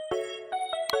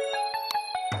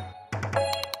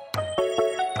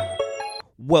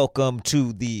Welcome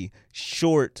to the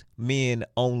Short Men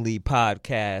Only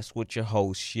podcast with your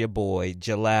host, your boy,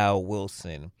 Jalal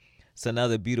Wilson. It's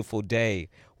another beautiful day.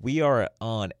 We are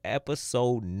on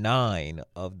episode 9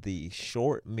 of the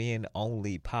Short Men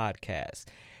Only podcast.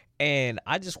 And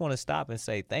I just want to stop and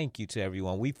say thank you to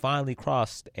everyone. We finally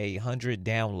crossed 100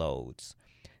 downloads.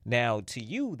 Now, to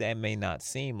you, that may not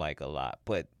seem like a lot,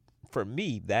 but for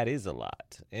me, that is a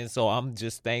lot. And so I'm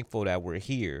just thankful that we're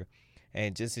here.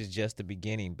 And this is just the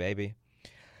beginning, baby.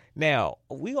 Now,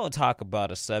 we're going to talk about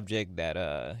a subject that,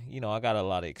 I got a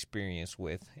lot of experience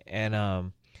with.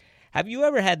 And have you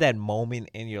ever had that moment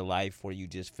in your life where you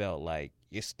just felt like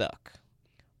you're stuck?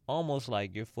 Almost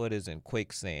like your foot is in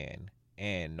quicksand.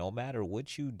 And no matter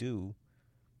what you do,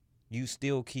 you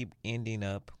still keep ending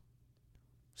up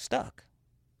stuck.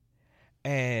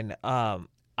 And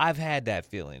I've had that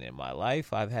feeling in my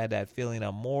life. I've had that feeling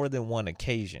on more than one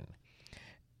occasion.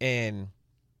 And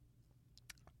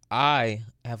I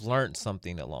have learned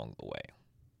something along the way.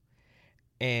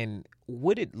 And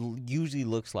what it usually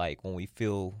looks like when we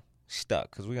feel stuck,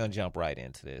 because we're going to jump right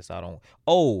into this.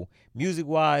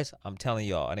 Music-wise, I'm telling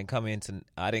y'all, I didn't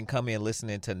come in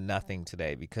listening to nothing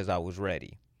today because I was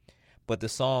ready. But the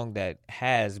song that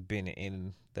has been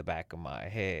in the back of my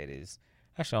head is,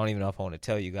 actually, I don't even know if I want to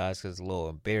tell you guys because it's a little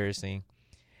embarrassing.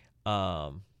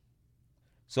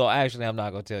 So actually, I'm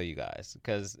not gonna tell you guys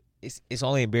because it's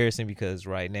only embarrassing because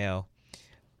right now,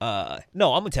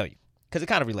 no, I'm gonna tell you because it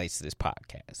kind of relates to this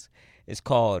podcast. It's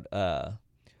called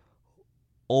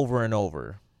Over and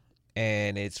Over,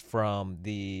 and it's from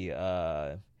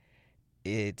a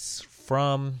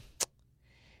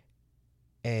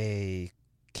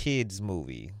kids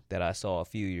movie that I saw a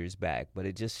few years back, but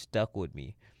it just stuck with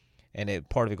me. And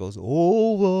part of it goes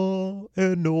over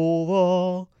and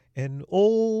over and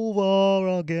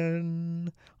over again.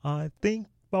 I think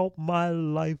about my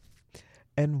life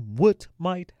and what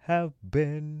might have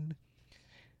been.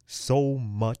 So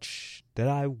much that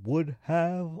I would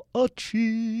have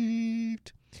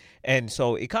achieved. And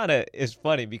so it kind of is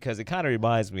funny because it kind of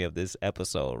reminds me of this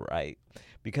episode, right?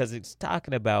 Because it's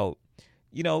talking about,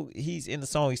 he's in the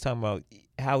song, he's talking about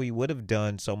how he would have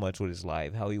done so much with his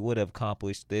life, how he would have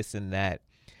accomplished this and that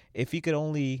if he could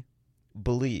only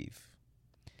believe.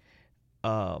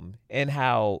 And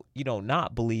how,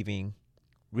 not believing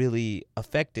really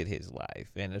affected his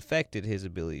life and affected his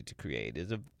ability to create.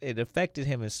 It affected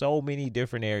him in so many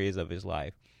different areas of his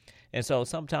life. And so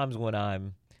sometimes when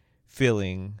I'm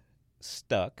feeling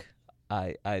stuck,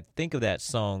 I think of that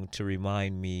song to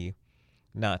remind me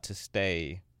not to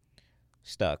stay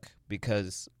stuck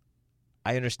because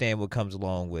I understand what comes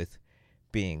along with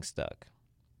being stuck.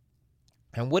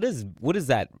 And what is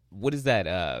that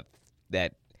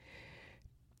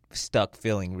stuck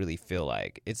feeling really feel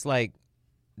like? It's like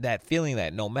that feeling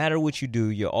that no matter what you do,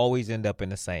 you'll always end up in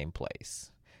the same place.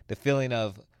 The feeling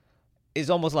of, it's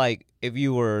almost like if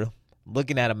you were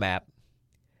looking at a map,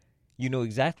 you know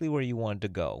exactly where you wanted to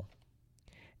go,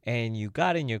 and you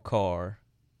got in your car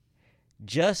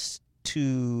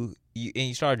and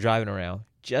you started driving around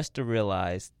just to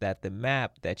realize that the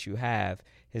map that you have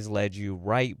has led you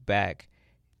right back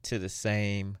to the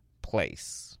same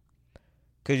place.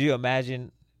 Could you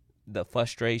imagine the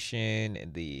frustration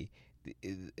and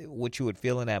what you would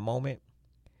feel in that moment?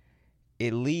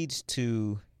 It leads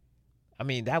to,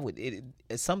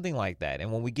 it's something like that.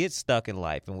 And when we get stuck in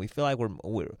life and we feel like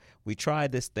we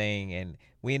tried this thing and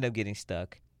we end up getting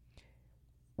stuck,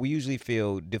 we usually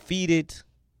feel defeated,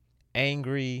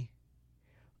 angry,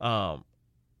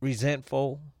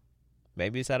 resentful.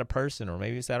 Maybe it's at a person or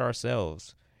maybe it's at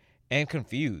ourselves, and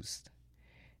confused,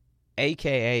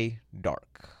 aka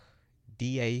dark,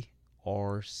 DARC.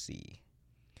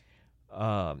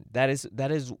 That is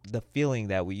the feeling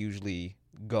that we usually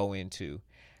go into.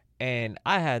 And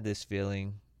I had this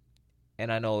feeling,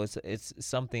 and I know it's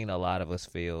something a lot of us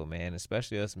feel, man,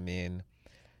 especially us men.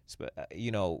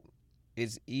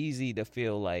 It's easy to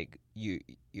feel like you're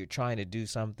trying to do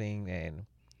something and,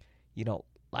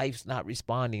 life's not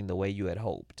responding the way you had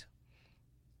hoped.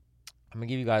 I'm going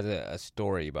to give you guys a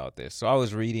story about this. So I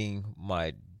was reading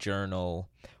my journal.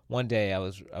 One day I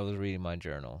was reading my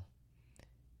journal,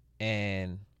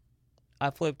 and I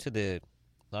flipped to the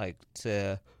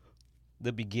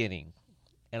beginning,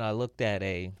 and I looked at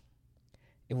it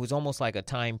was almost like a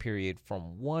time period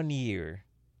from 1 year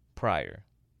prior.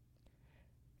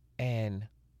 And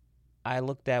I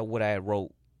looked at what I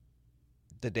wrote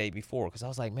the day before because I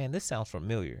was like, man, this sounds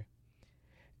familiar.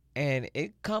 And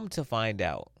it come to find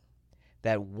out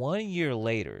that 1 year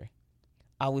later,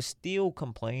 I was still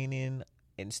complaining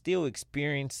and still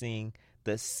experiencing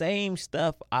the same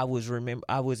stuff I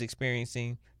was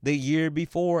experiencing the year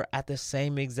before at the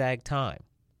same exact time.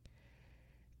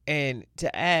 And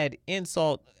to add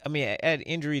add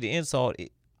injury to insult,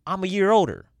 I'm a year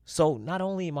older. So not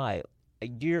only am I a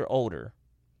year older,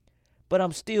 but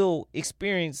I'm still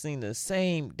experiencing the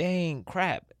same dang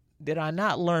crap. Did I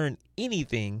not learn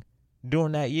anything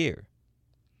during that year?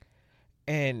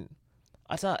 And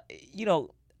I thought we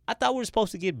were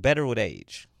supposed to get better with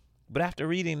age. But after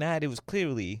reading that, it was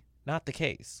clearly not the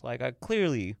case. Like, I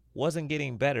clearly wasn't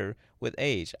getting better with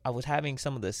age. I was having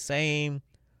some of the same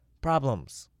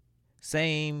problems,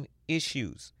 same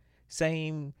issues,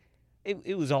 same.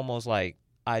 It was almost like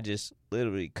I just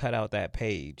literally cut out that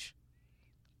page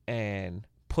and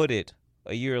put it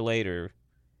a year later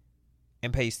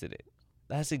and pasted it.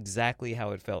 That's exactly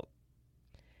how it felt.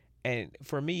 And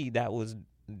for me, that was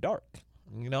dark.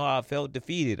 I felt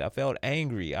defeated. I felt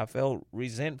angry. I felt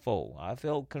resentful. I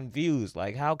felt confused.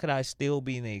 Like, how could I still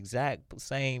be in the exact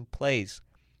same place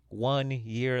 1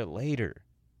 year later?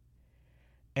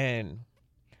 And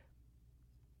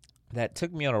that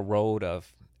took me on a road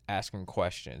of asking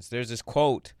questions. There's this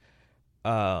quote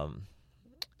by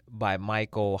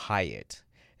Michael Hyatt.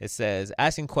 It says,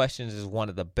 asking questions is one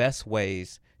of the best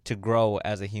ways to grow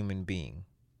as a human being.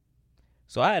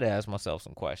 So I had to ask myself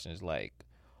some questions like,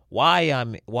 why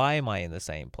am I in the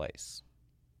same place?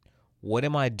 What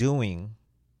am I doing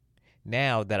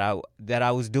now that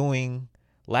I was doing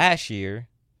last year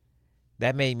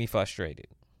that made me frustrated?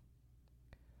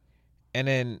 And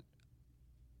then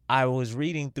I was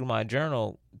reading through my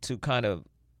journal to kind of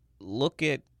look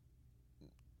at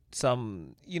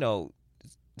some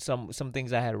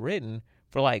things I had written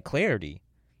for like clarity.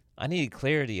 I needed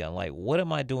clarity on like, what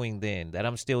am I doing then that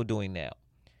I'm still doing now?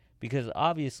 Because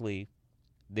obviously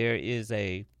there is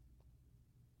a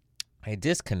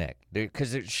disconnect there,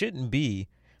 because I shouldn't be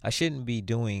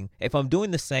doing, if I'm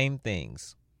doing the same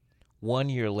things 1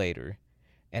 year later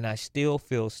and I still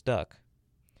feel stuck,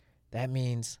 that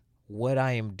means what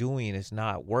I am doing is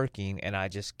not working and I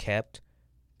just kept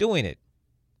doing it.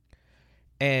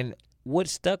 And what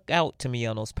stuck out to me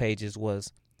on those pages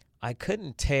was I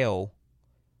couldn't tell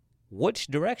which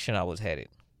direction I was headed.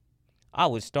 I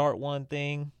would start one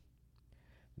thing,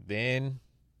 then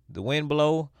the wind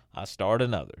blow, I start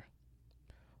another,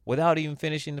 without even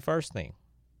finishing the first thing.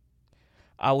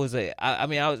 I looking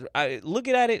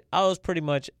at it, I was pretty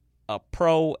much a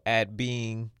pro at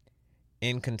being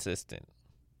inconsistent,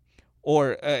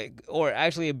 or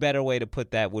actually a better way to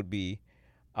put that would be,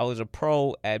 I was a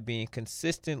pro at being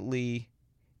consistently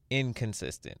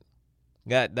inconsistent.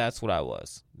 That's what I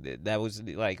was. That was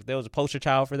like, if there was a poster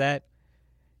child for that,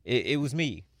 it was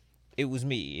me. It was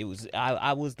me.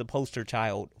 I was the poster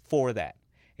child for that.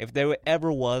 If there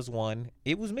ever was one,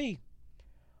 it was me.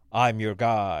 I'm your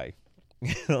guy.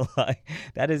 Like,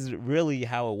 that is really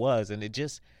how it was. And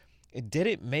it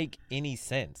didn't make any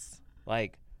sense.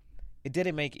 Like, it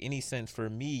didn't make any sense for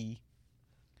me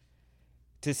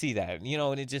to see that.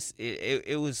 And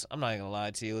it was, I'm not gonna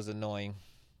lie to you, it was annoying.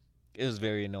 It was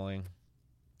very annoying.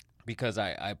 Because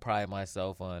I pride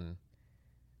myself on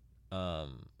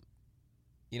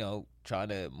trying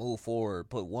to move forward,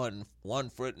 put one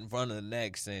foot in front of the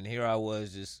next, and here I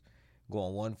was just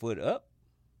going 1 foot up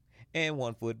and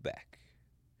 1 foot back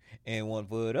and 1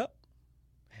 foot up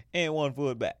and 1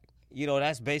 foot back.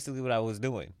 That's basically what I was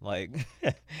doing. Like,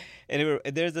 and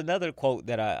there's another quote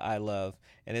that I love,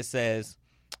 and it says,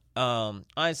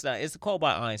 Einstein. It's a quote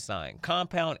by Einstein.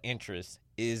 Compound interest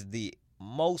is the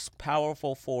most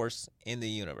powerful force in the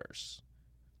universe.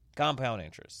 Compound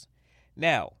interest.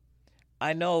 Now,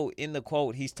 I know in the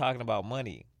quote he's talking about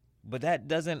money, but that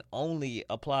doesn't only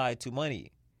apply to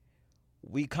money.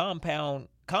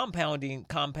 Compounding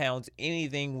compounds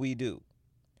anything we do.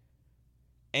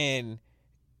 And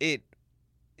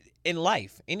in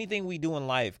life, anything we do in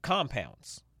life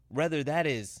compounds, whether that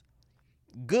is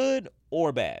good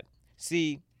or bad.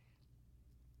 See,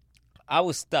 I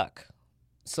was stuck.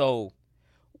 So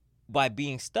by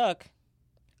being stuck,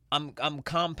 I'm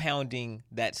compounding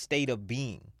that state of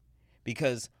being,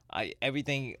 because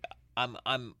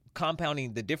I'm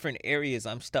compounding the different areas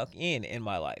I'm stuck in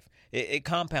my life. It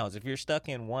compounds. If you're stuck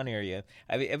in one area,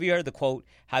 have you heard the quote,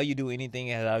 how you do anything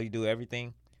is how you do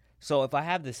everything? So if I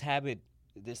have this habit,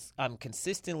 I'm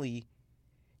consistently,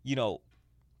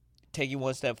 taking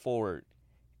one step forward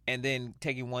and then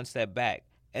taking one step back.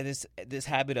 And this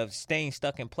habit of staying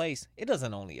stuck in place, it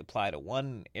doesn't only apply to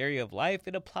one area of life,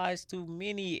 it applies to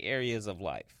many areas of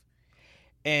life.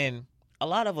 And a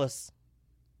lot of us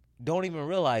don't even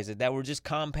realize it, that we're just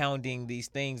compounding these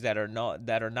things that are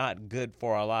not good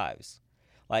for our lives.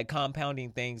 Like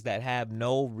compounding things that have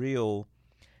no real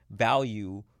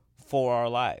value for our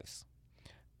lives.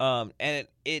 And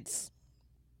it's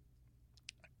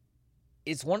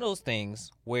one of those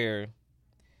things where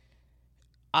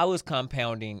I was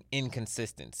compounding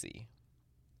inconsistency.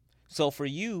 So for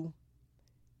you,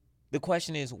 the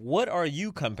question is, what are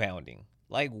you compounding?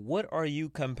 Like, what are you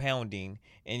compounding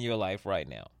in your life right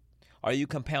now? Are you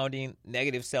compounding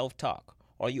negative self-talk?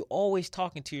 Are you always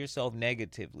talking to yourself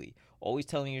negatively? Always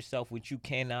telling yourself what you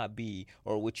cannot be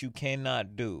or what you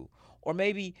cannot do? Or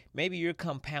maybe you're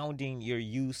compounding your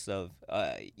use of,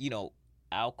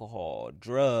 alcohol,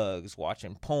 drugs,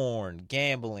 watching porn,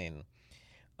 gambling,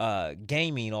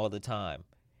 gaming all the time.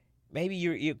 Maybe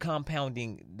you're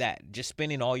compounding that, just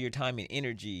spending all your time and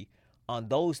energy on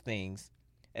those things,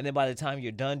 and then by the time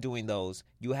you're done doing those,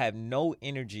 you have no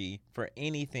energy for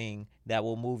anything that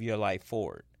will move your life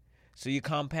forward. So you're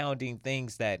compounding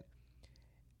things that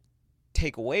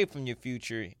take away from your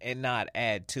future and not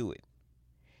add to it.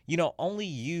 Only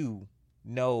you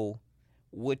know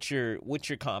what you're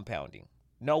compounding.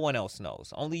 No one else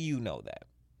knows. Only you know that.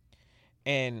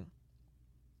 And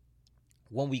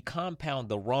when we compound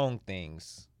the wrong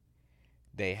things,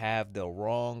 they have the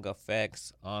wrong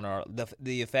effects on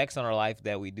the effects on our life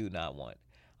that we do not want.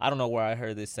 I don't know where I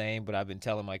heard this saying, but I've been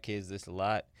telling my kids this a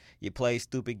lot. You play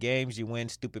stupid games, you win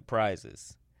stupid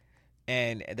prizes.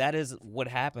 And that is what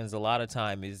happens a lot of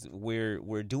time is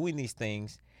we're doing these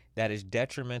things that is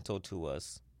detrimental to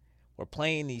us. We're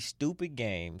playing these stupid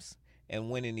games and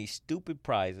winning these stupid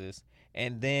prizes,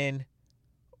 and then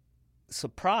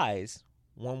surprise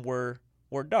when we're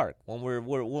dark, when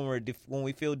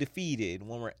we feel defeated,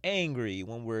 when we're angry,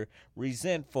 when we're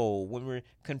resentful, when we're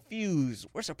confused,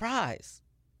 we're surprised.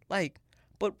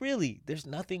 But really, there's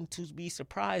nothing to be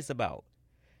surprised about,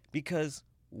 because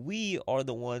we are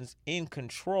the ones in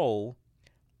control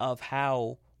of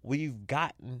how we've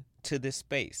gotten to this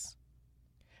space.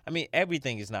 I mean,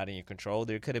 everything is not in your control.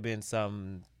 There could have been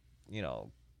some,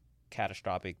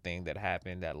 catastrophic thing that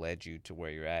happened that led you to where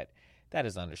you're at. That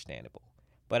is understandable.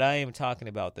 But I am talking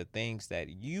about the things that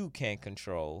you can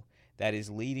control that is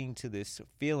leading to this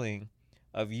feeling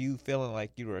of you feeling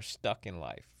like you are stuck in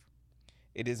life.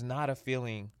 It is not a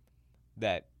feeling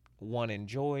that one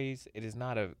enjoys. It is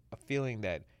not a feeling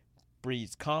that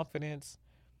breeds confidence.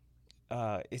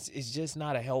 It's just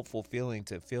not a helpful feeling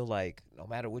to feel like no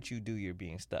matter what you do, you're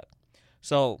being stuck.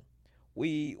 So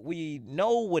we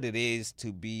know what it is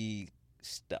to be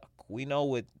stuck. We know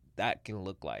what that can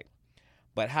look like.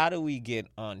 But how do we get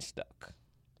unstuck?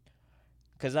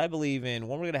 Because I believe when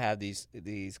we're going to have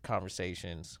these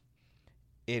conversations,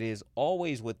 it is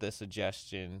always with a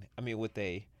suggestion, with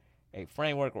a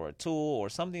framework or a tool or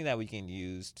something that we can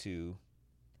use to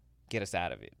get us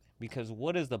out of it. Because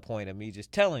what is the point of me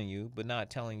just telling you, but not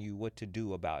telling you what to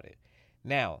do about it?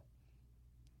 Now,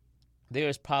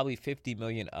 there's probably 50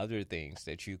 million other things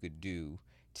that you could do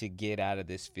to get out of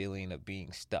this feeling of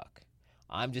being stuck.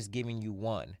 I'm just giving you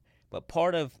one. But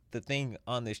part of the thing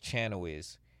on this channel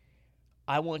is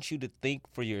I want you to think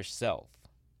for yourself.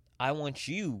 I want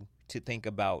you to think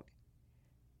about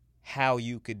how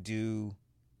you can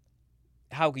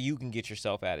get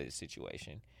yourself out of this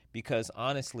situation. Because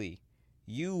honestly,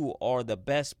 you are the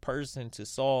best person to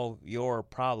solve your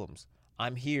problems.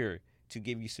 I'm here to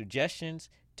give you suggestions,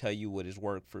 tell you what has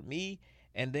worked for me,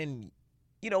 and then,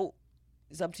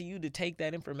 it's up to you to take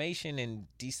that information and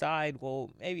decide,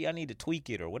 well, maybe I need to tweak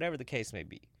it or whatever the case may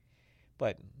be.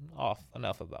 But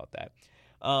enough about that.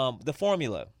 The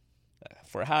formula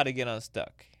for how to get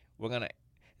unstuck.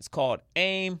 It's called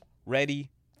aim, ready,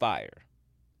 fire.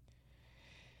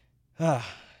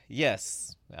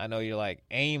 Yes, I know you're like,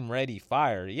 aim, ready,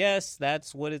 fire. Yes,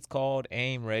 that's what it's called,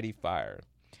 aim, ready, fire.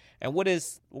 And we're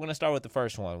going to start with the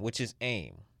first one, which is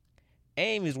aim.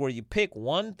 Aim is where you pick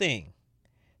one thing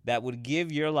that would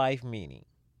give your life meaning.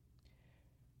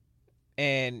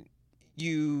 And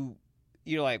you're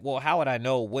like, well, how would I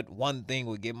know what one thing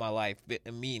would give my life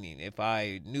meaning? If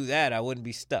I knew that, I wouldn't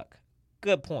be stuck.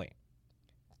 Good point.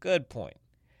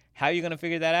 How you're going to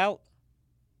figure that out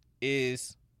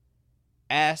is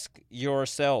ask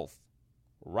yourself,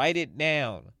 write it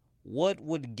down. What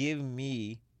would give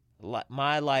me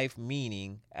my life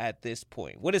meaning at this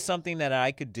point? What is something that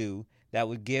I could do that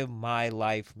would give my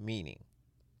life meaning?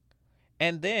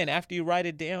 And then after you write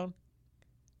it down,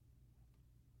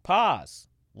 pause.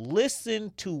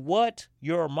 Listen to what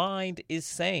your mind is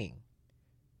saying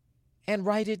and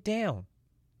write it down.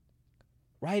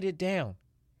 Write it down.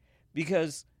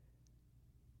 Because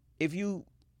if you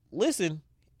listen,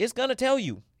 it's going to tell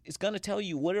you. It's going to tell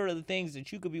you what are the things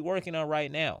that you could be working on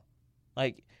right now.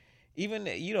 Like, even,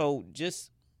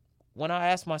 just when I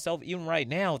ask myself, even right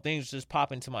now, things just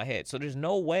pop into my head. So there's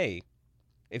no way,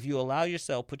 if you allow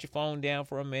yourself, put your phone down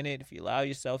for a minute, if you allow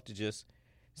yourself to just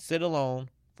sit alone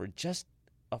for just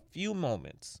a few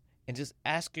moments and just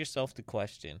ask yourself the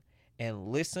question and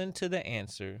listen to the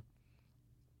answer,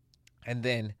 and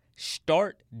then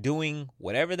start doing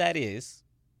whatever that is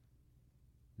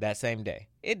that same day.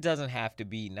 It doesn't have to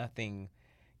be nothing,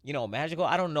 magical.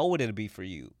 I don't know what it'll be for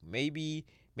you. Maybe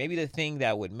the thing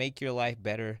that would make your life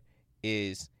better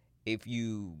is if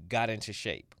you got into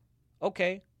shape.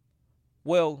 Okay.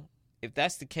 Well, if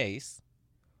that's the case,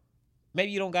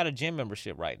 maybe you don't got a gym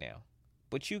membership right now,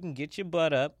 but you can get your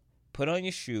butt up, put on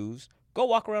your shoes, go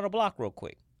walk around the block real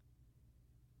quick.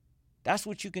 That's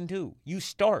what you can do. You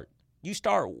start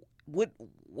with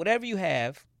whatever you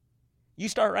have. You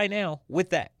start right now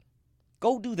with that.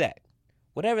 Go do that,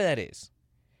 whatever that is.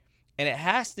 And it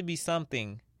has to be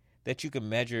something that you can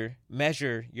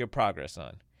measure your progress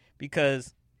on.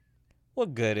 Because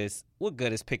what good is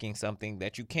picking something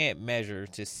that you can't measure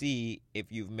to see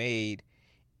if you've made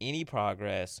any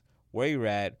progress, where you're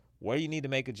at, where you need to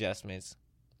make adjustments?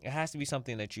 It has to be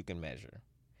something that you can measure.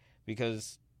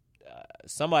 Because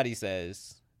somebody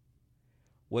says,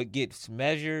 what gets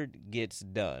measured gets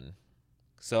done.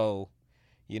 So,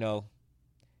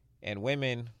 and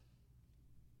women,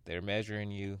 they're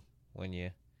measuring you when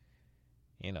you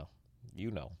know.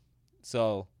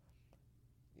 So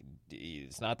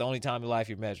it's not the only time in life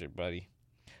you're measured, buddy.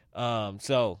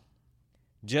 So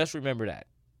just remember that.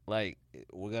 Like,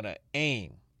 we're going to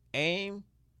aim,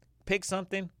 pick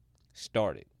something,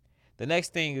 start it. The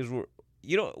next thing is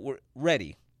we're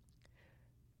ready.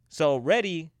 So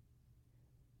ready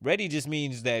just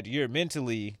means that you're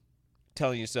mentally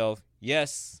telling yourself,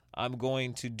 yes, I'm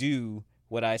going to do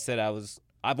what I said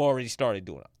I've already started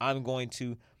doing. I'm going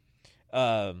to,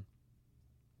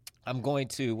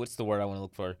 what's the word I want to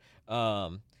look for?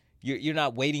 You're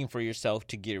not waiting for yourself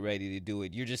to get ready to do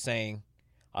it. You're just saying,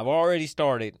 I've already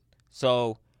started,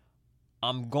 so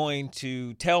I'm going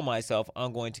to tell myself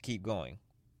I'm going to keep going.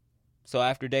 So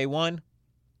after day 1,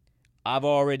 I've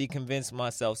already convinced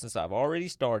myself, since I've already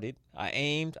started, I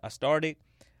aimed, I started,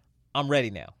 I'm ready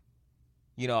now.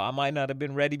 I might not have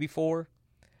been ready before.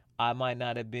 I might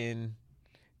not have been,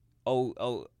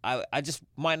 I just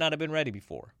might not have been ready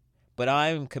before. But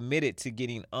I'm committed to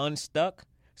getting unstuck,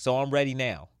 so I'm ready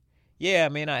now. Yeah, I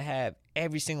may not have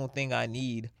every single thing I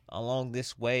need along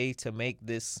this way to make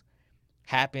this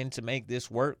happen, to make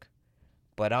this work,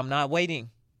 but I'm not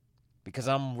waiting because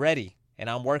I'm ready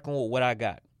and I'm working with what I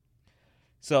got.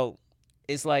 So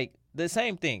it's like the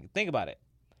same thing. Think about it.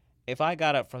 If I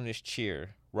got up from this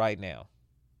chair right now,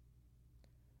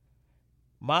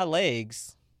 my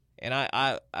legs, and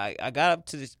I got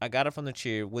up from the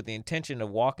chair with the intention of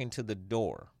walking to the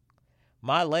door.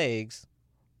 My legs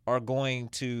are going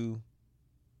to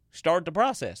start the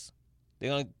process. They're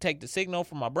going to take the signal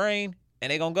from my brain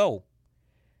and they're going to go.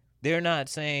 They're not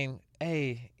saying,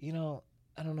 hey,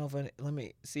 I don't know let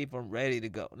me see if I'm ready to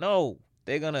go. No,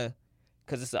 they're going to,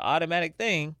 because it's an automatic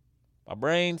thing. My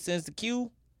brain sends the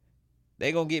cue.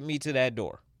 They're going to get me to that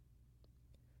door.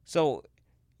 So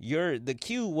the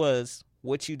cue was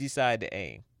what you decide to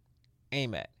aim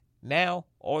at. Now,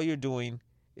 all you're doing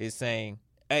is saying,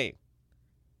 hey,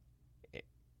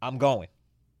 I'm going.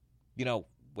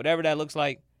 Whatever that looks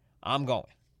like, I'm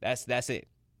going. That's it.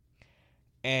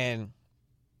 And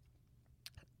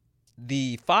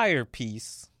the fire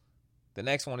piece, the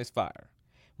next one is fire.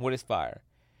 What is fire?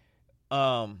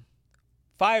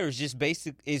 Fire is just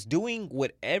is doing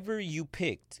whatever you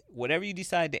picked, whatever you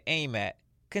decide to aim at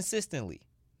consistently.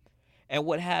 And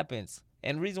what happens,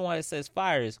 and the reason why it says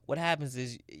fire is, what happens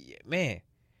is, man,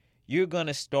 you're going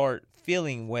to start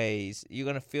feeling ways. You're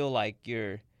going to feel like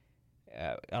you're,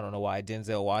 I don't know why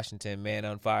Denzel Washington, Man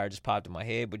on Fire, just popped in my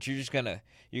head, but you're going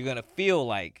to feel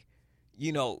like,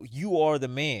 you are the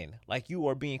man, like you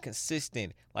are being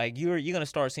consistent. Like you're going to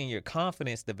start seeing your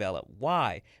confidence develop.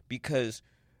 Why? Because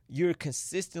you're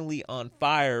consistently on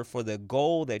fire for the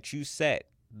goal that you set,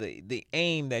 the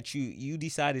aim that you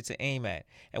decided to aim at.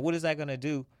 And what is that going to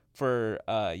do for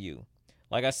you?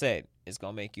 Like I said, it's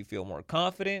going to make you feel more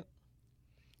confident.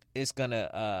 It's going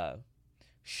to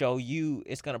show you,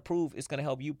 it's going to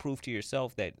help you prove to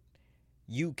yourself that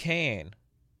you can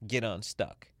get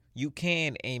unstuck. You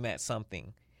can aim at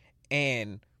something.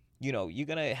 And, you're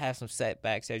going to have some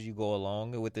setbacks as you go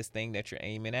along with this thing that you're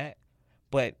aiming at.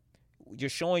 But you're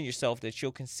showing yourself that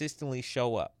you'll consistently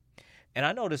show up. And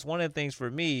I noticed one of the things for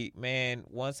me, man,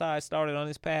 once I started on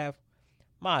this path,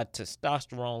 my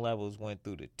testosterone levels went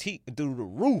through the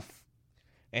roof.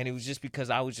 And it was just because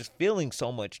I was just feeling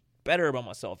so much better about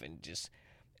myself and just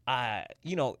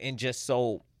and just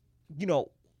so, you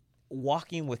know,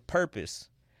 walking with purpose.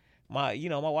 My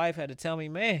wife had to tell me,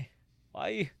 man,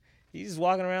 why you just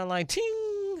walking around like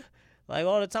ting, like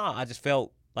all the time. I just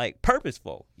felt like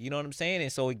purposeful. You know what I'm saying?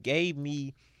 And so it gave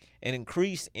me an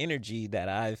increased energy that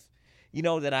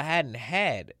that I hadn't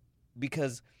had,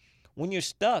 because when you're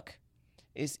stuck,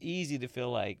 it's easy to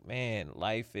feel like, man,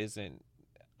 life isn't,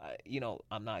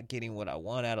 I'm not getting what I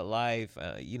want out of life.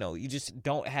 You just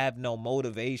don't have no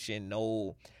motivation,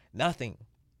 no nothing,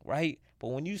 right? But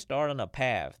when you start on a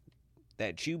path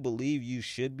that you believe you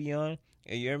should be on,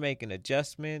 and you're making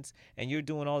adjustments and you're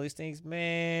doing all these things,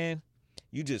 man,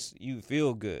 you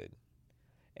feel good,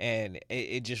 and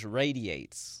it just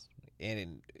radiates.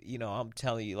 And I'm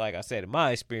telling you, like I said, in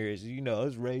my experience,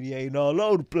 it's radiating all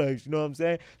over the place. You know what I'm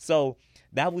saying? So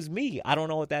that was me. I don't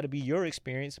know if that'll be your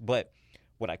experience, but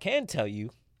what I can tell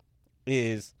you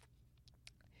is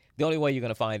the only way you're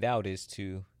gonna find out is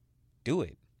to do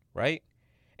it, right?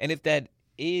 And if that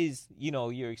is,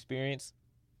 your experience,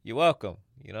 you're welcome.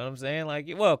 You know what I'm saying? Like,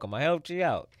 you're welcome. I helped you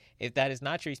out. If that is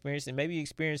not your experience, then maybe you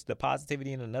experience the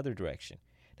positivity in another direction.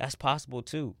 That's possible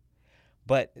too.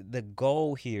 But the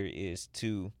goal here is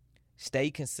to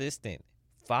stay consistent.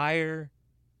 Fire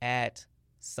at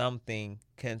something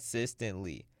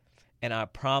consistently. And I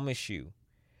promise you,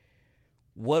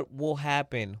 what will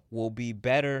happen will be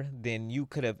better than you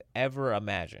could have ever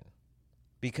imagined.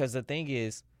 Because the thing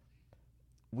is,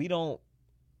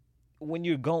 when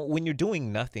you're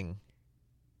doing nothing,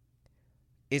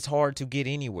 it's hard to get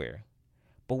anywhere.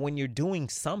 But when you're doing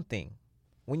something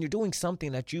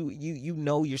that you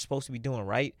know you're supposed to be doing,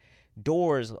 right?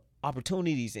 Doors,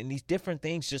 opportunities, and these different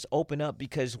things just open up,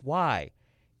 because why?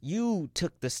 You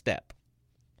took the step.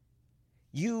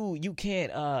 You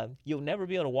can't you'll never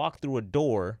be able to walk through a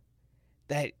door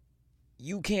that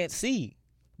you can't see.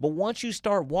 But once you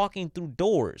start walking through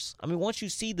doors, once you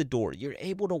see the door, you're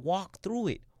able to walk through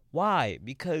it. Why?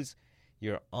 Because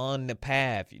you're on the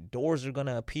path. Your doors are going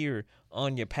to appear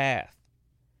on your path.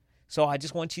 So I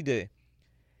just want you to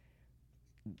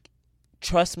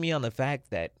trust me on the fact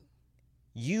that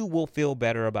you will feel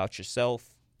better about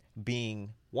yourself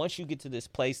once you get to this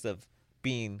place of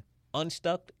being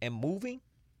unstuck and moving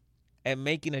and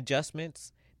making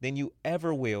adjustments than you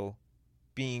ever will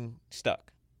being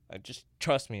stuck. Just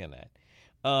trust me on that.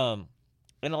 And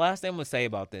the last thing I'm gonna say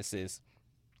about this is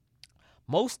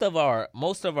most of our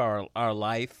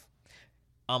life,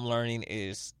 I'm learning,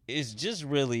 is just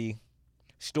really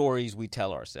stories we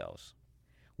tell ourselves.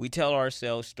 We tell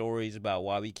ourselves stories about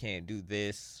why we can't do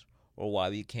this, or why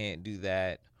we can't do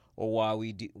that, or why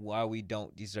we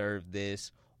don't deserve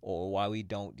this, or why we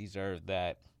don't deserve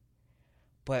that.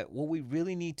 But what we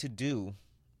really need to do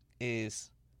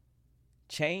is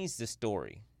change the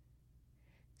story.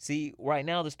 See, right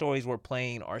now the stories we're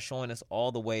playing are showing us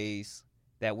all the ways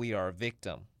that we are a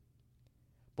victim.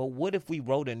 But what if we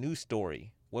wrote a new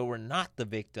story where we're not the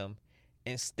victim,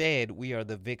 instead we are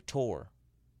the victor?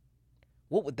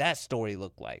 What would that story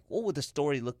look like? What would the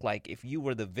story look like if you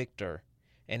were the victor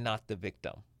and not the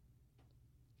victim?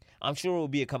 I'm sure it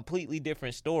would be a completely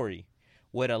different story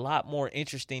with a lot more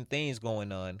interesting things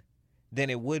going on than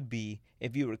it would be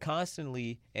if you were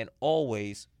constantly and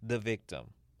always the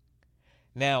victim.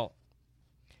 Now,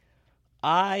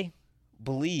 I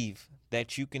believe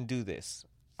that you can do this.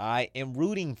 I am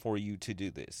rooting for you to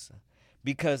do this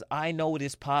because I know it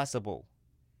is possible.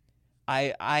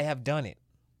 I have done it.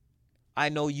 I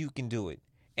know you can do it.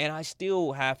 And I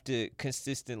still have to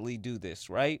consistently do this,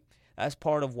 right? That's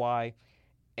part of why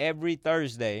every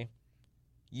Thursday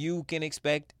you can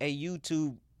expect a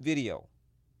YouTube video,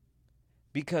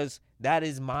 because that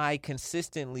is my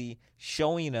consistently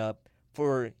showing up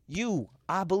for you.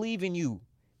 I believe in you.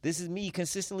 This is me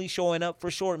consistently showing up for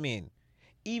short men.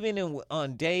 Even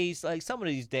on days, like some of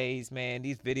these days, man,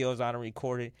 these videos I done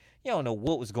recorded, you don't know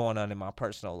what was going on in my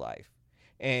personal life.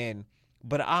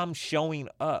 But I'm showing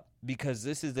up because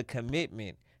this is the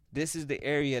commitment. This is the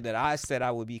area that I said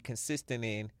I would be consistent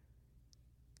in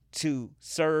to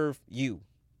serve you.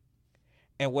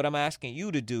 And what I'm asking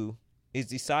you to do is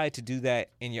decide to do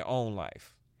that in your own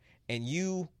life. And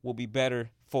you will be better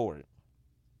for it.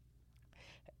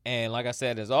 And like I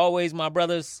said, as always, my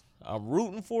brothers, I'm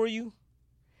rooting for you.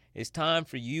 It's time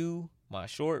for you, my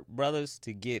short brothers,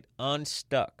 to get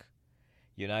unstuck.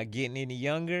 You're not getting any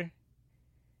younger,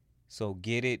 so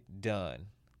get it done.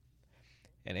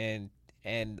 And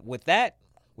with that,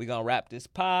 we're going to wrap this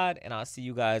pod, and I'll see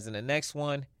you guys in the next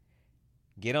one.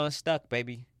 Get unstuck,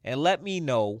 baby. And let me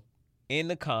know in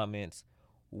the comments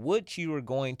what you are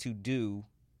going to do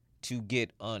to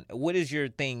get what is your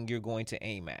thing you're going to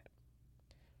aim at.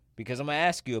 because I'm going to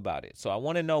ask you about it. So I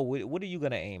want to know, what are you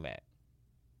going to aim at?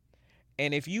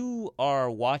 And if you are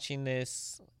watching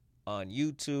this on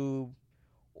YouTube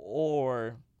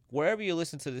or wherever you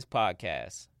listen to this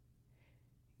podcast,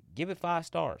 give it 5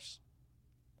 stars,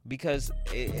 because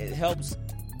it helps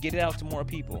get it out to more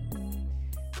people.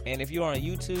 And if you're on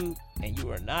YouTube and you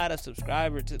are not a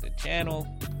subscriber to the channel,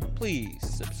 please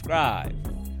subscribe.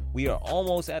 We are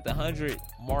almost at the 100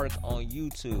 mark on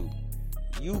YouTube.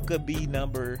 You could be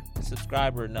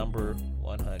subscriber number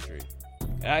 100.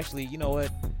 Actually, you know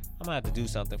what? I'm going to have to do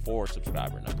something for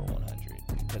subscriber number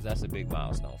 100, because that's a big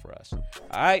milestone for us. All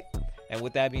right. And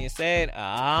with that being said,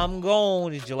 I'm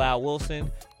going to Jalal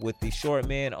Wilson with the Short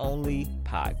Men Only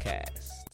podcast.